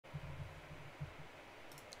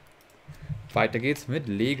Weiter geht's mit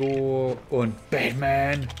Lego und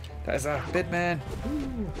Batman. Da ist er, Batman.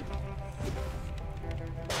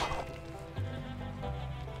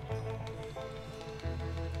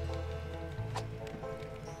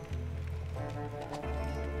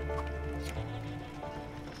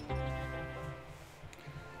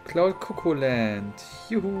 Cloud Cuckoo Land.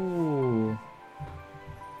 Juhu.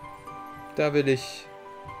 Da will ich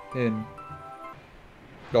hin.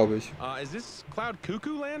 Glaube ich. Is this Cloud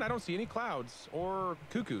Cuckoo Land? I don't see any clouds or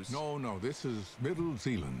cuckoos. No, no, this is Middle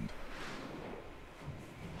Zealand.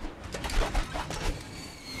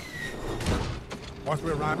 Once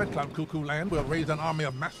we arrive at Cloud Cuckoo Land, we'll raise an army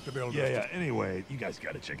of master builders. Yeah. Anyway, you guys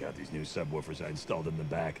gotta check out these new subwoofers I installed in the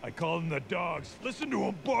back. I call them the dogs. Listen to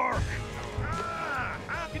them bark.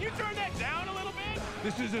 Can you turn that down a little bit?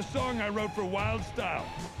 This is a song I wrote for Wild Style.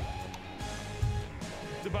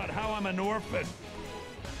 It's about how I'm an orphan.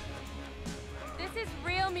 This is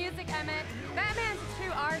real music, Emmett. Batman's a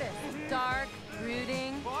true artist. Dark,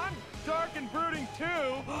 brooding. Well, I'm dark and brooding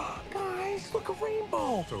too. Guys, look, a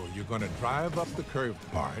rainbow. So you're gonna drive up the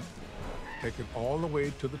curved part, take it all the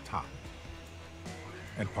way to the top,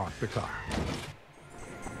 and park the car.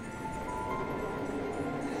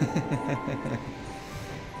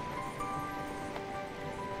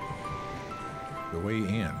 The way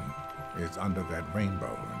in is under that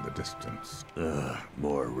rainbow in the distance. Ugh,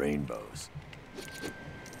 more rainbows.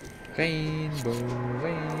 Rainbow,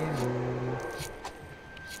 Rainbow.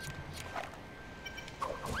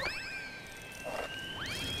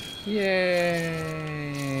 Yay!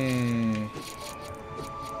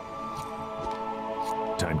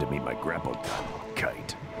 Time to meet my grapple gun,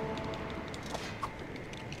 Kite.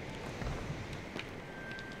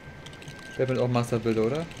 Batman auch Masterbilder,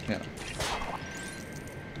 oder? Ja.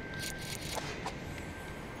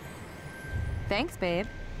 Thanks, babe.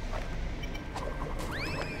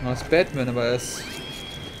 Er ist Batman, aber er ist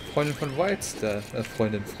Freundin von Whitestyle.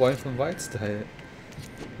 Freund von Whitestyle.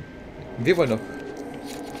 Wir wollen doch.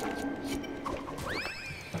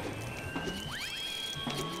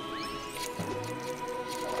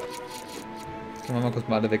 Machen wir mal kurz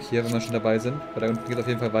mal alle weg hier, wenn wir schon dabei sind. Weil da unten geht es auf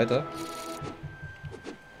jeden Fall weiter.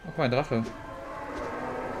 Ach, mein Drache.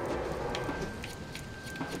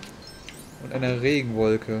 Und eine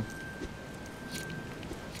Regenwolke.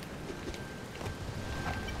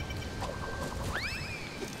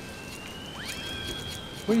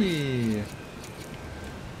 Hui.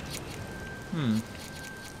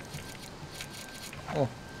 Oh.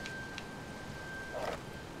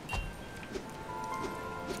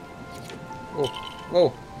 Oh.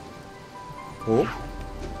 Oh. Oh.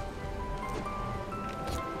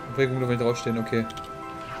 Regung nur, wenn draufstehen, okay.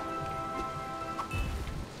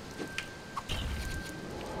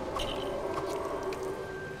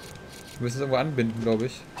 Wir müssen es irgendwo anbinden, glaube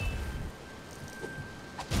ich.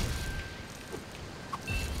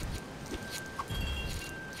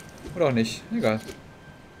 Oder auch nicht. Egal.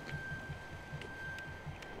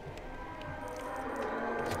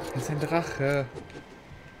 Das ist ein Drache.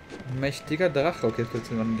 Ein mächtiger Drache. Okay, jetzt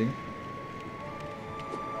plötzlich mal ein Ding.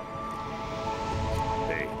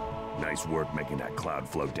 Hey, nice work making that cloud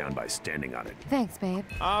float down by standing on it. Thanks, babe.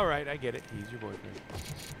 All right, I get it. He's your boyfriend.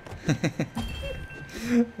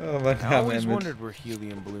 Oh, mein I Name always mit. wondered where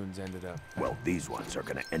helium balloons ended up. Well, these ones are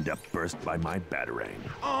gonna end up burst by my batarang.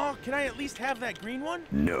 Oh, can I at least have that green one?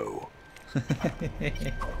 No.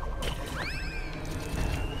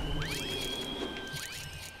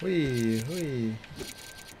 Hui, hui.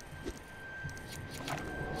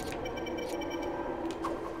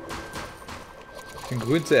 Den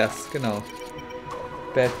Grün zuerst, genau.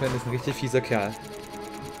 Batman ist ein richtig fieser Kerl.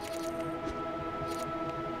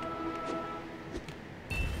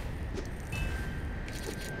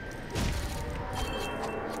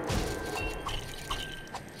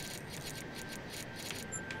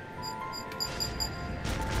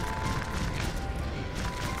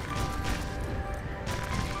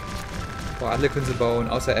 Boah, alle können sie bauen,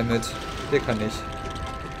 außer Emmett. Der kann nicht.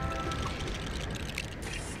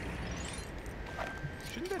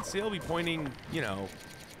 Shouldn't that sail be pointing, you know,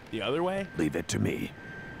 the other way? Leave it to me.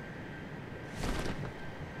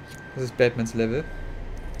 Das ist Batmans Level.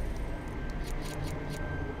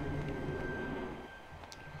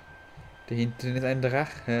 Da hinten ist ein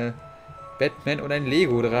Drache. Batman und ein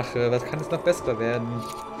Lego-Drache. Was kann es noch besser werden?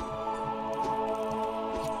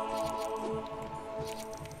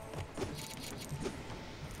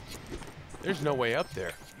 There's no way up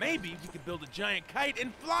there. Maybe we could build a giant kite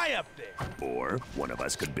and fly up there. Or one of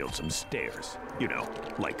us could build some stairs. You know,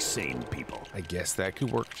 like sane people. I guess that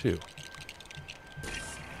could work too.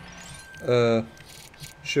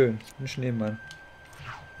 Schön. Ein Schneemann.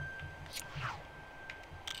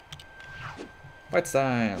 White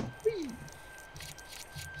Style. Hui.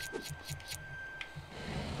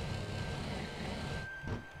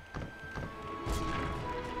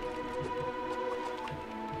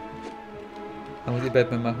 Da muss ich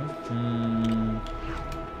Batman machen.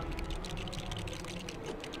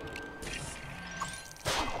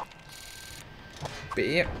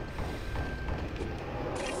 B.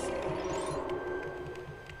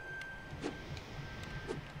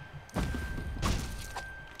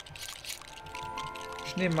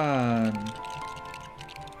 Schneemann.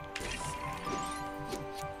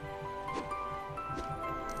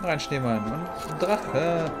 Noch ein Schneemann und ein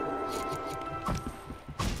Drache.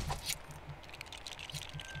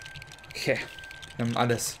 Okay, wir haben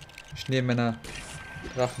alles. Schneemänner,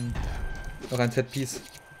 Drachen, noch ein Setpiece.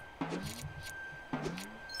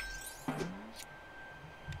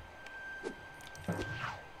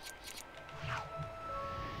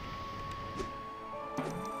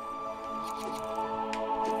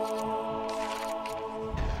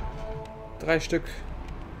 Drei Stück.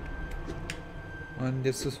 Und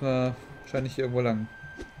jetzt müssen wir wahrscheinlich hier irgendwo lang.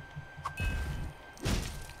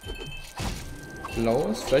 Blau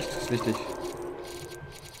ist vielleicht wichtig.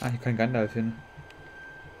 Ah, hier kann Gandalf hin.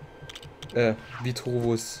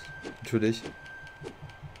 Vitrovus. Natürlich.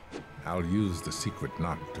 I'll use the secret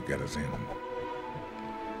knot to get us in.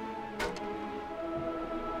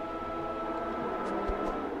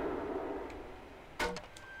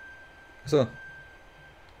 So.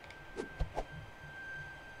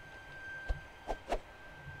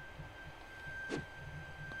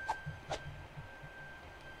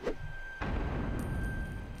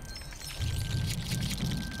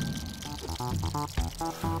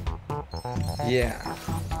 Yeah.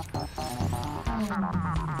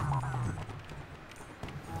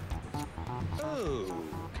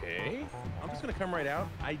 Okay. I'm just gonna come right out.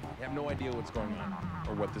 I have no idea what's going on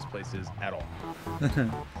or what this place is at all.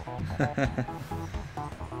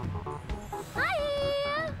 Hi!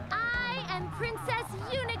 I am Princess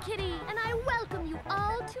Unikitty, and I welcome you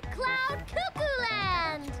all to Cloud Cuckoo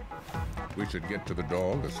Land! We should get to the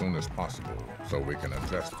dog as soon as possible, so we can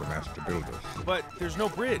address the master builders. But there's no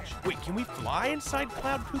bridge. Wait, can we fly inside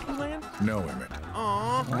Cloud Cuckoo Land? No, Emmett.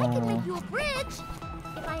 Aww. I can make you a bridge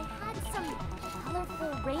if I had some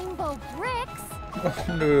colorful rainbow bricks. Ach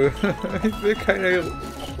nö, ich will keine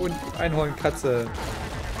Einhornkatze.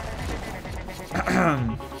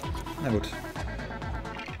 Na gut.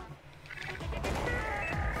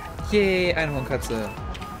 Yay, Einhornkatze.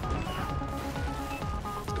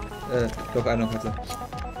 Doch Einhornkatze.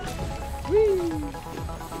 Whee.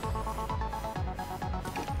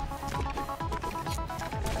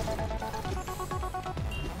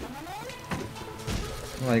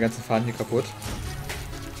 Mal die ganzen Fahnen hier kaputt.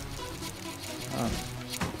 Ah.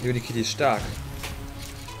 Unikitty ist stark.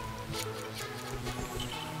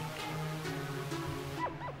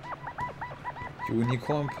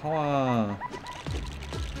 Unicorn Power.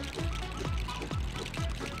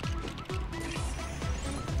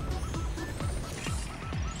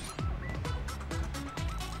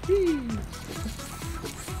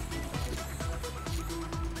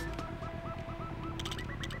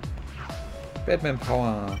 Batman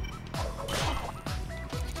Power.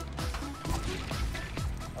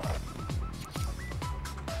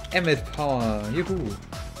 Emmett Power. Juhu.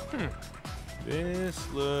 This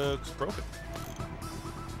looks broken.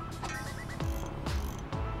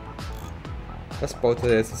 Was baut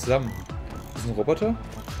er jetzt zusammen? Ist das ein Roboter?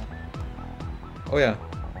 Oh ja.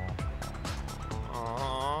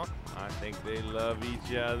 Aww. I think they love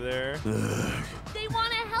each other. They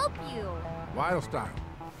want to help you. Wild Style.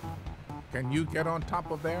 Can you get on top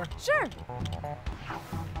of there? Sure.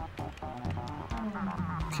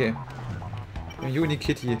 Okay.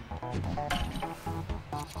 Unikitty.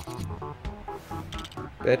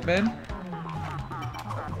 Batman.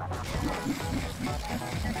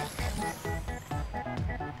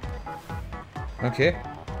 Okay.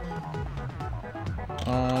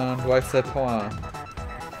 Und Lifestyle Power.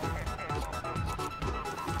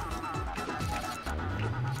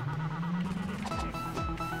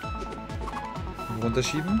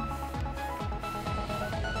 Runterschieben.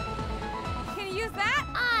 Can you use that?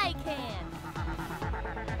 I can.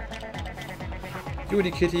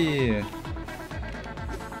 Unikitty.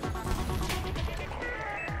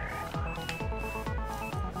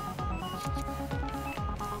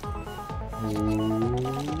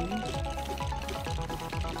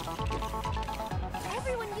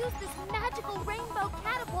 Everyone use this magical rainbow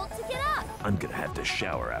catapult to get up. I'm gonna have to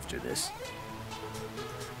shower after this.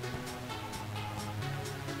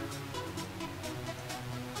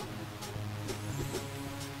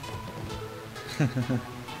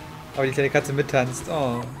 Aber die kleine Katze mittanzt.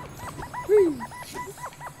 Oh. Hui.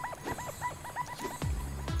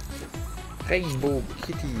 Rainbow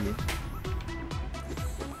Kitty.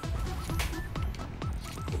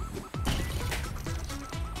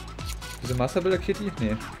 Diese Masterbilder Kitty?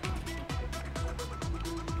 Nee.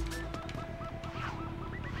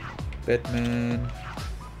 Batman.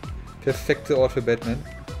 Perfekter Ort für Batman.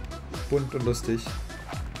 Bunt und lustig.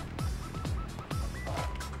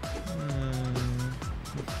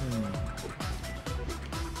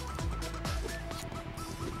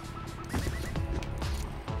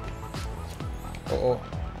 Oh oh.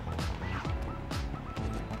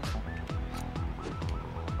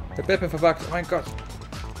 Der Batman verbuggt. Oh mein Gott.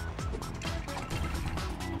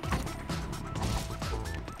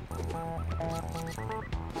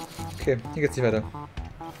 Okay, hier geht's nicht weiter.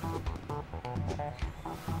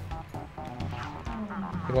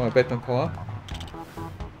 Hier brauchen wir Batman Power.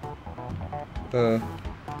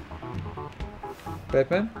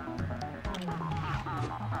 Batman?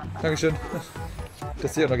 Dankeschön,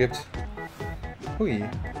 dass es hier auch noch gibt. Hui.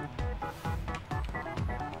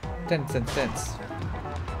 Dance, dance, dance.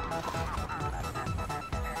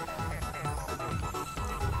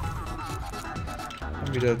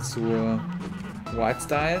 Und wieder zur White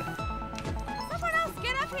Style. Someone else,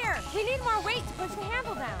 get up here! We need more weight to push the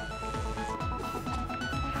handle down.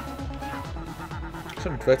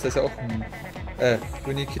 Stimmt, White Style ist ja auch ein...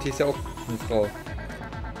 Winnie Kitty ist ja auch eine Frau.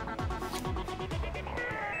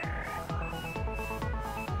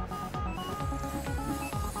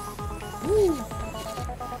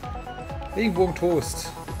 Regenbogen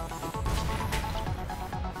Toast.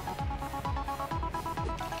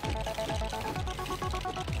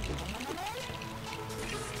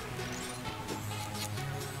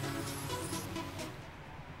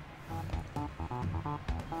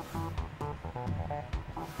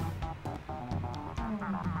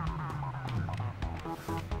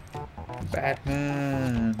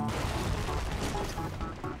 Batman.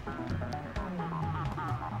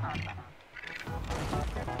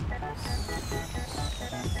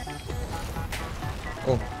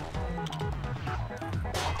 Oh.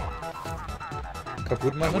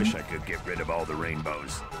 Kaputt I machen? wish I could get rid of all the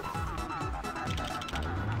rainbows.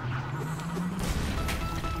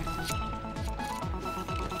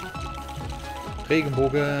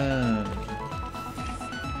 Regenbogen.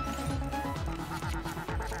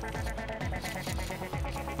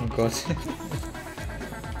 Oh Gott.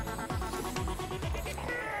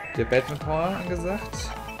 Der Batman Power angesagt.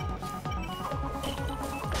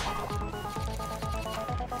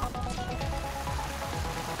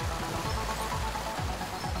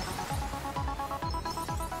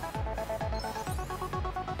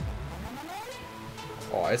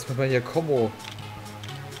 Oh, jetzt muss man hier Kombo.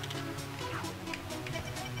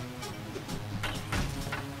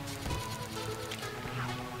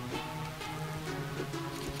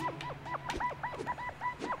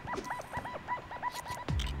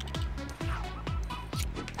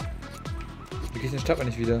 Wie krieg ich den Stab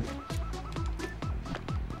nicht wieder?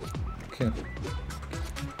 Okay.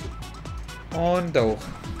 Und da hoch.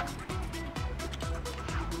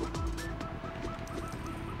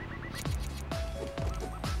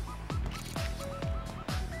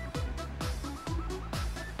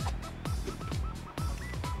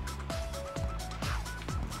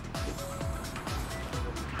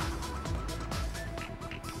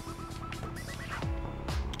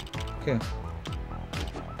 Okay.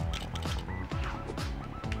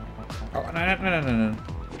 Oh, nein, nein, nein, nein, nein.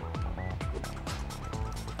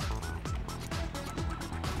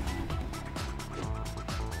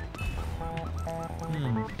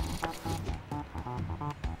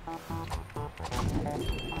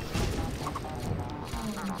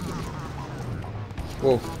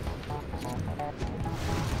 Wow.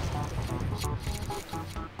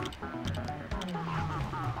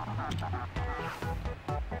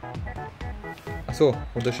 Ach so,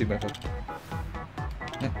 runterschieben einfach.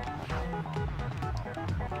 Ne.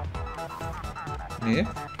 Nee.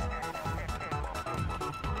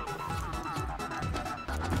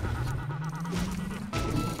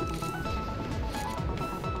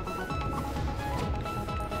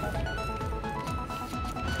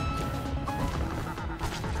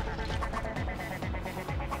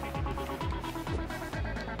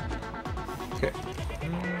 Okay.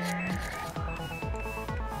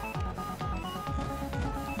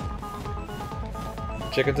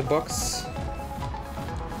 Check in the box.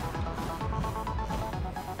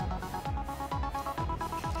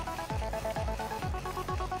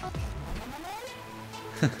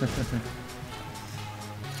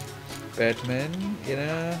 Batman in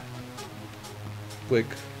a brick.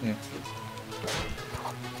 Nee.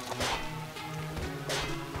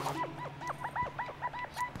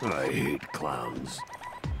 I hate clowns.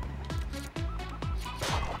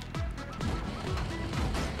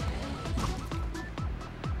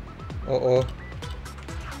 Oh oh.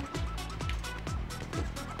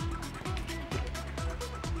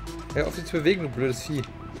 Hör auf dich zu bewegen, du blödes Vieh.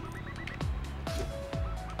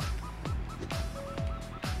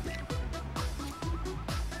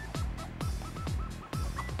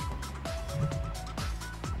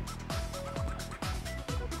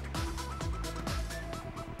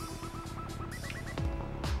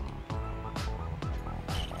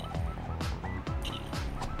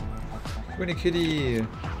 Grüne Kitty.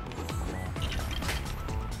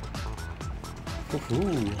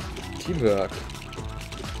 Teamwork.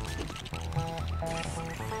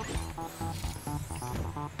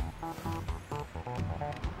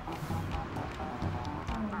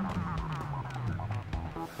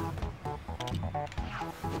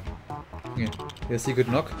 Hier ist die Good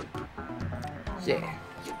Knock. Yeah.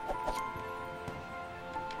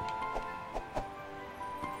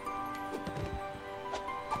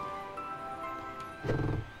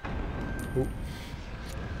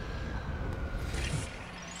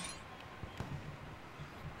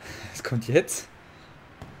 Was kommt jetzt?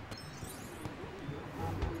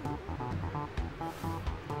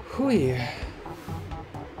 Hui.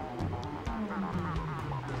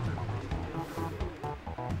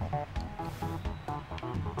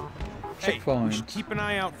 Hey, we Checkpoint. should keep an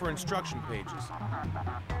eye out for instruction pages.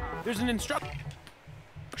 There's an instruction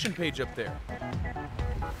page up there.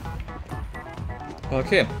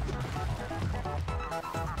 Okay.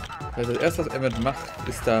 Also das erste, was Emmett macht,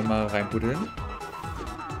 ist da mal reinbuddeln.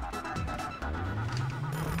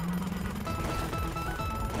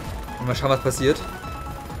 Und mal schauen, was passiert.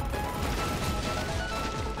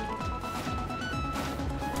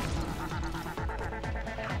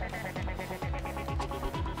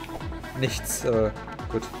 Nichts, aber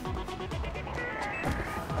gut.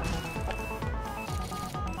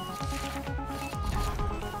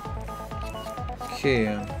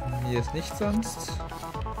 Okay, hier ist nichts sonst.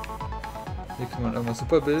 Hier kann man irgendwas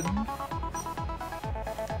super bilden.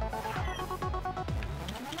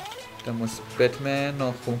 Da muss Batman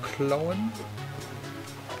noch rumklauen.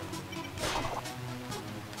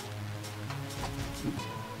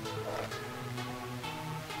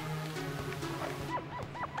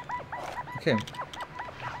 Okay.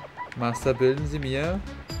 Master, bilden Sie mir.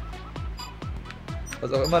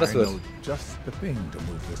 Was auch immer das I wird. know just the thing to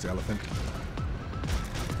move this elephant.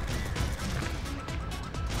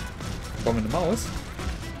 Bauen wir eine Maus?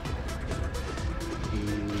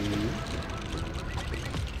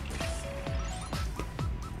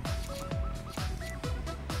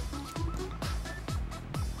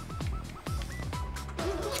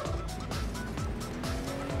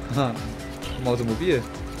 Aha, im Automobil.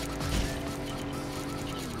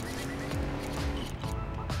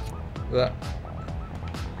 Ja.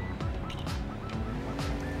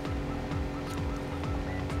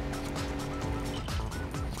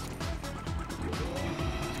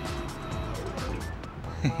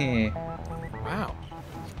 Wow.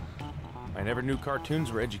 I never knew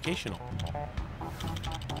cartoons were educational.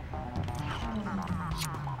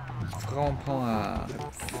 Frauenpower.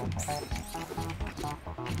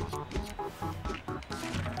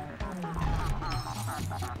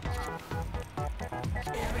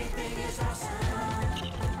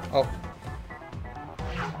 Oh.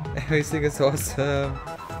 Everything is awesome.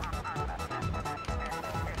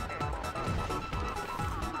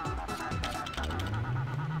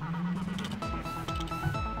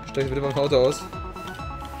 Steig bitte mal vom Auto aus.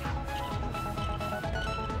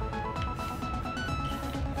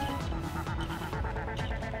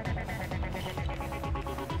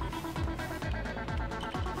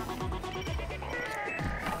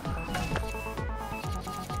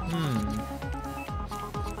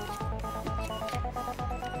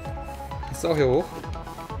 Ist auch hier hoch?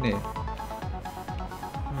 Nee.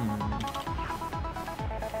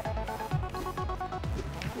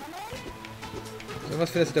 Irgendwas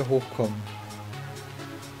für das wieder hochkommen.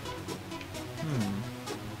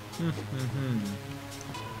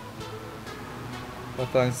 Auch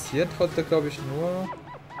balanciert trotz der, glaube ich, nur.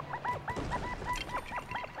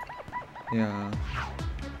 Ja.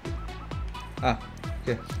 Ah,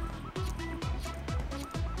 okay.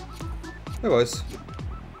 Wer weiß.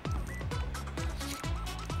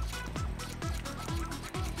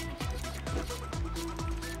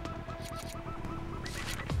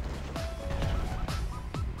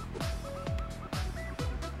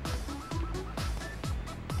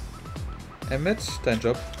 Emmett, dein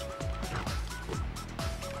Job.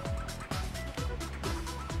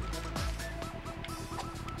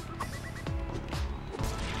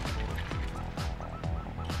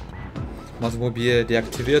 Mobil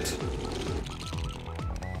deaktiviert.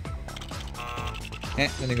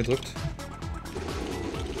 Dann gedrückt.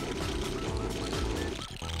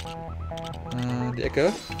 Die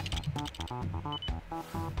Ecke.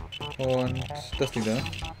 Und das Ding da.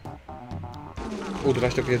 Oh,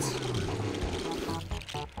 3 Stück jetzt.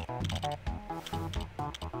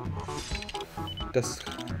 Das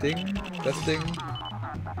Ding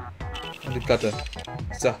und die Platte.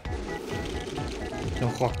 So.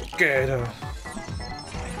 Noch Rakete.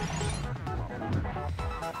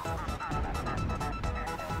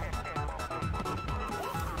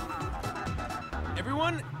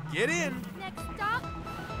 Everyone, get in. Next stop,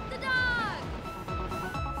 the dog.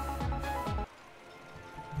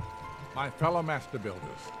 My fellow master builders,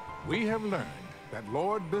 we have learned that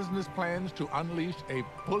Lord Business plans to unleash a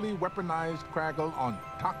fully weaponized Craggle on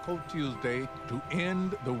Taco Tuesday to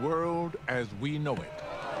end the world as we know it.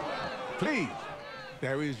 Please,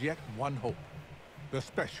 there is yet one hope. The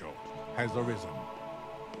special has arisen.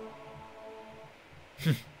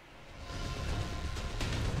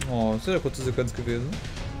 Oh, ist ja eine kurze Sequenz gewesen.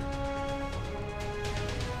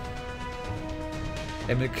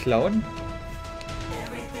 Er will klauen?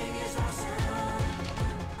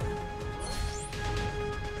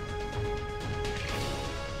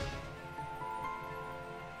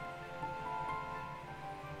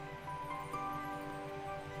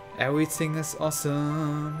 Everything is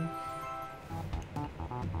awesome.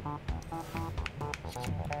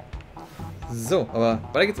 So, aber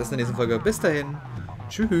weiter geht's erst in der nächsten Folge. Bis dahin.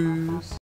 Tschüss.